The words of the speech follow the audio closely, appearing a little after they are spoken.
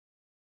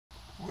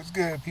What's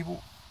good,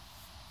 people?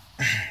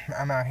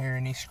 I'm out here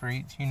in these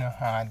streets. You know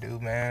how I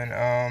do,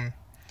 man.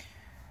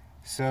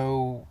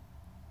 So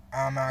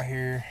I'm out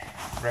here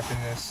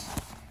repping this.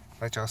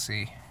 Let y'all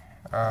see.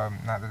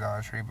 Not the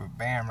Dollar Tree, but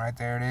bam, right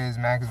there it is.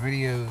 Max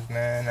Videos,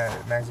 man.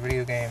 Max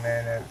Video Game,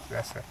 man.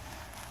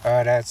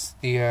 That's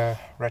the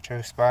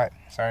retro spot.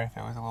 Sorry if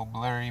it was a little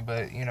blurry,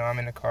 but I'm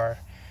in the car,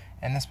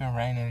 and it's been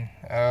raining.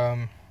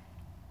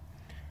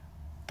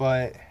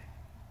 But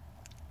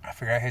I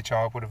figured I'd hit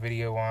y'all up with a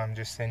video while I'm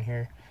just sitting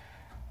here,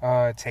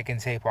 taking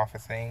tape off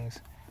of things.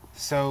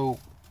 So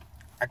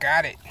I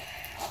got it.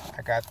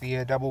 I got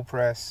the double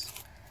press.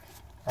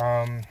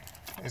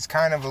 It's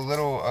kind of a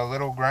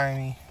little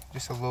grimy,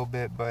 just a little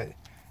bit, but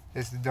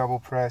it's the double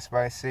press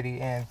Vice City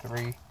and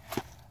 3.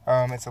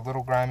 It's a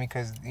little grimy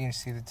because you can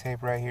see the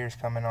tape right here is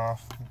coming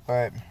off,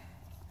 but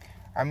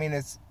I mean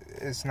it's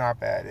not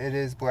bad. It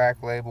is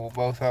Black Label.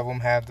 Both of them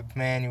have the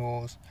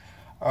manuals.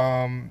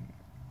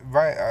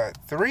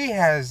 3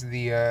 has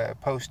the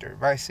poster.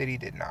 Vice City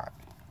did not.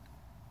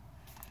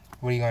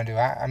 What are you gonna do?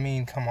 I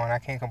mean, come on, I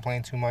can't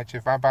complain too much.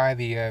 If I buy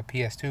the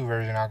PS2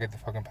 version, I'll get the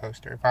fucking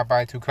poster. If I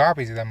buy 2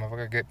 copies of that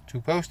motherfucker, get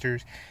 2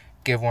 posters,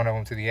 give one of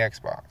them to the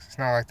Xbox. It's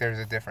not like there's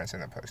a difference in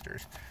the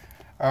posters.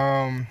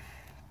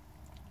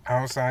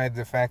 Outside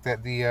the fact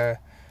that the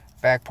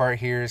back part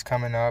here is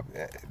coming up,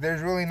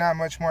 there's really not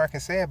much more I can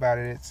say about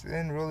it. It's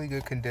in really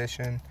good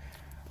condition.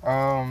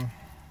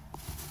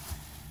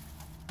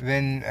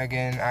 Then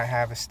again, I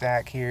have a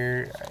stack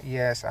here.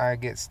 Yes, I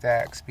get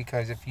stacks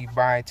because if you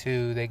buy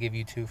 2, they give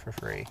you 2 for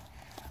free.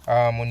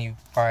 When you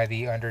buy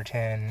the under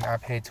 10, I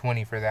paid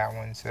 20 for that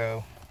one.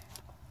 So,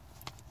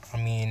 I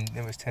mean,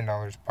 it was $10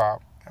 a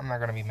pop. I'm not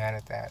gonna be mad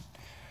at that.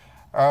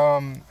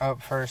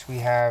 Up first we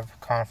have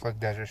Conflict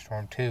Desert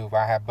Storm 2. But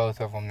I have both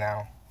of them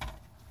now.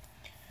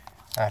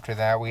 After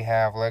that, we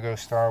have Lego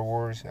Star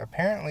Wars.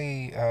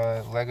 Apparently,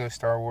 Lego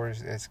Star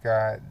Wars, it's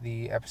got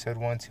the episode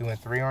 1, 2, and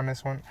 3 on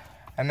this one.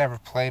 I never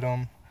played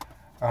them.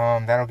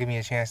 That'll give me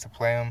a chance to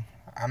play them.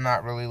 I'm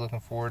not really looking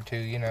forward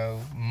to,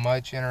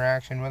 much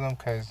interaction with them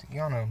because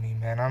y'all know me,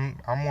 man.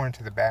 I'm more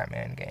into the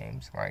Batman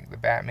games, like the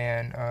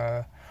Batman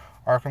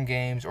Arkham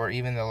games or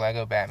even the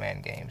Lego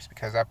Batman games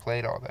because I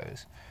played all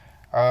those.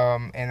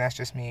 And that's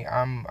just me.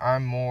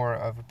 I'm more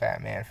of a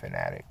Batman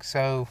fanatic.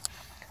 So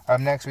up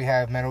next we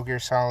have Metal Gear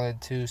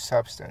Solid 2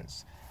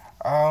 Substance.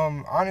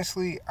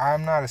 Honestly,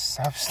 I'm not a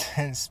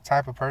Substance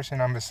type of person.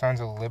 I'm a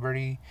Sons of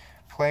Liberty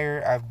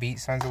player. I've beat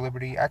Sons of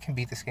Liberty. I can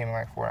beat this game in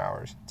like 4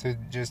 hours, to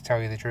just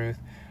tell you the truth.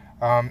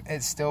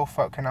 It's still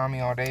fuck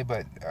Konami all day,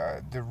 but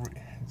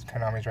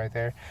Konami's right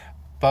there.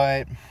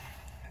 But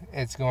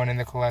it's going in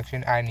the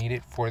collection. I need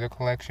it for the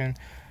collection.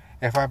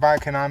 If I buy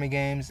Konami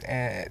games,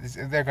 and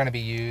they're going to be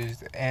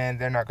used, and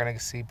they're not going to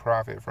see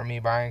profit from me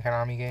buying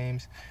Konami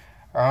games.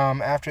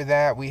 After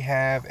that, we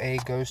have a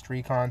Ghost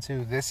Recon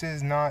 2. This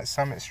is not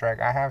Summit Strike.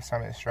 I have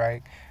Summit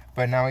Strike,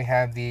 but now we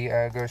have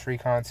the Ghost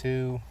Recon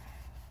 2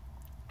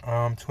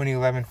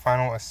 2011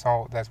 Final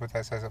Assault. That's what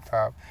that says up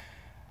top.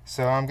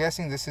 So I'm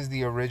guessing this is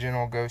the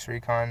original Ghost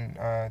Recon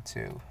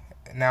 2.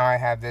 Now I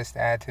have this to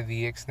add to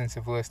the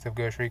extensive list of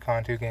Ghost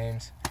Recon 2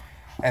 games.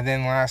 And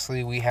then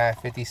lastly, we have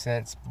 50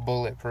 Cent's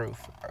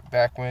Bulletproof.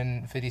 Back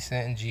when 50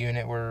 Cent and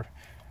G-Unit were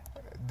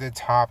the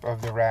top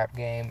of the rap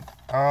game.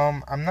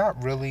 I'm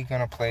not really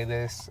going to play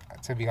this,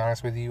 to be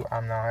honest with you.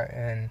 I'm not.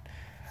 And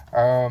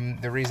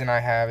the reason I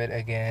have it,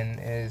 again,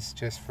 is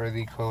just for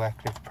the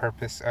collective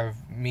purpose of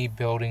me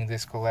building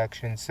this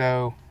collection.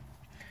 So,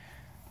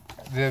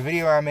 the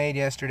video I made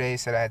yesterday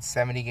said I had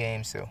 70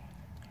 games. So,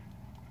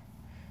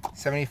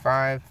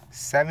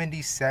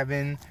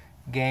 77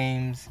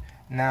 games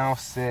now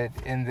sit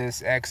in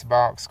this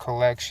Xbox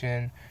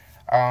collection.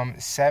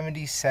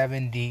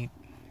 77 deep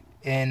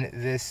in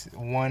this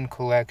one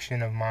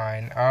collection of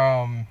mine.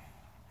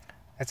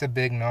 That's a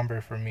big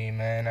number for me,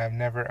 man. I've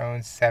never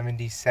owned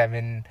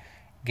 77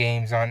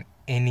 games on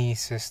any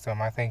system.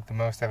 I think the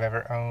most I've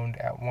ever owned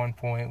at one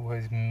point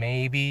was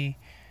maybe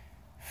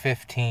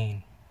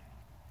 15.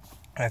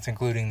 That's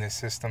including this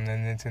system, the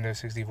Nintendo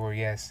 64.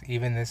 Yes,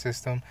 even this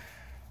system,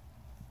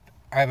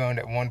 I've owned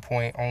at one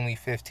point only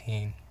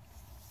 15.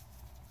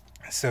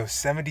 So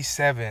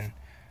 77,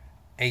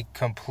 a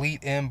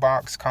complete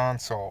in-box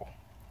console.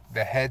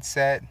 The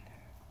headset,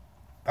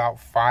 about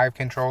 5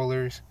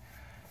 controllers.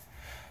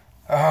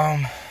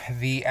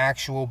 The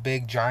actual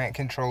big giant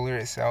controller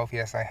itself,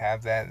 yes, I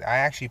have that. I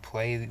actually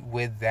play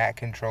with that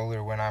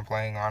controller when I'm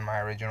playing on my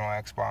original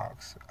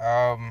Xbox.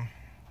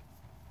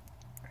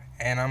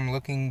 And I'm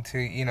looking to,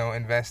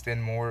 invest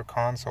in more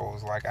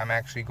consoles. Like, I'm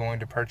actually going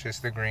to purchase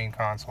the green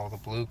console, the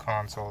blue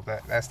console.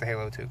 That's the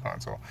Halo 2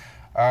 console.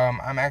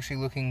 I'm actually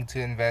looking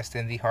to invest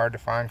in the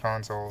hard-to-find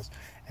consoles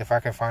if I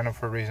can find them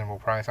for a reasonable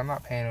price. I'm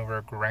not paying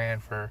over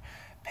 $1,000 for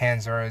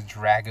Panzer's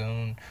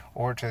Dragoon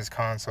Orta's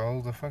console.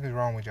 What the fuck is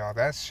wrong with y'all?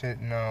 That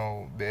shit,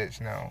 no,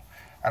 bitch, no.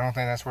 I don't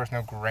think that's worth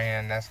no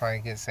 $1,000. That's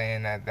like it's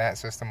saying that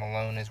system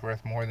alone is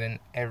worth more than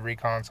every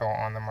console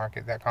on the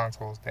market. That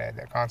console is dead.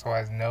 That console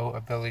has no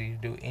ability to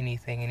do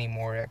anything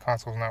anymore. That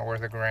console's not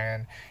worth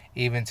 $1,000,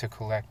 even to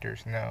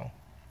collectors. No.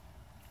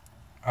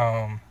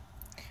 I'm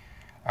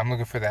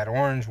looking for that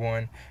orange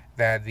one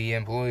that the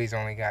employees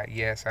only got.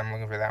 Yes, I'm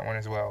looking for that one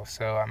as well.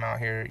 So I'm out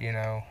here,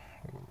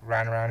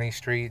 riding around these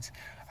streets.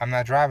 I'm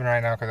not driving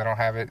right now because I don't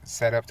have it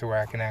set up to where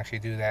I can actually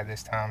do that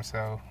this time.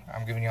 So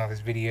I'm giving you all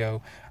this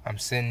video. I'm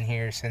sitting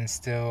here, sitting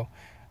still.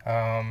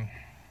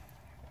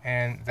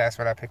 And that's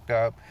what I picked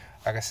up.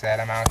 Like I said,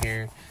 I'm out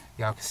here.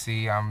 Y'all can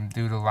see I'm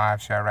do the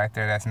live shot right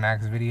there. That's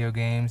Max Video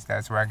Games.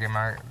 That's where I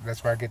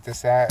get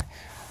this at.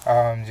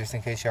 Just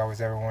in case y'all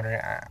was ever wondering,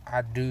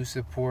 I do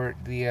support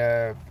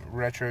the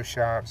retro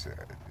shops,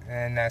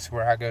 and that's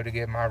where I go to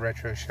get my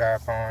retro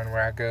shop on,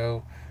 where I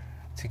go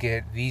to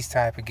get these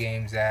type of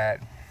games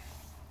at.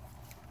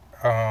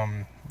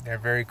 They're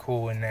very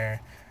cool in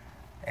there,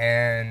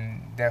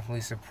 and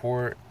definitely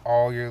support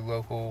all your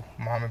local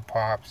mom and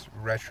pops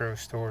retro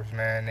stores,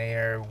 man. They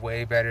are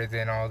way better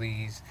than all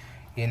these,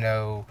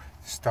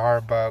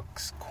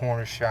 Starbucks,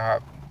 corner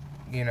shop,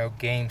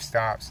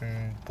 GameStops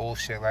and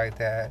bullshit like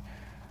that.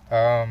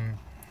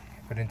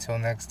 But until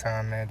next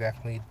time, man,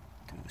 definitely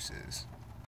deuces.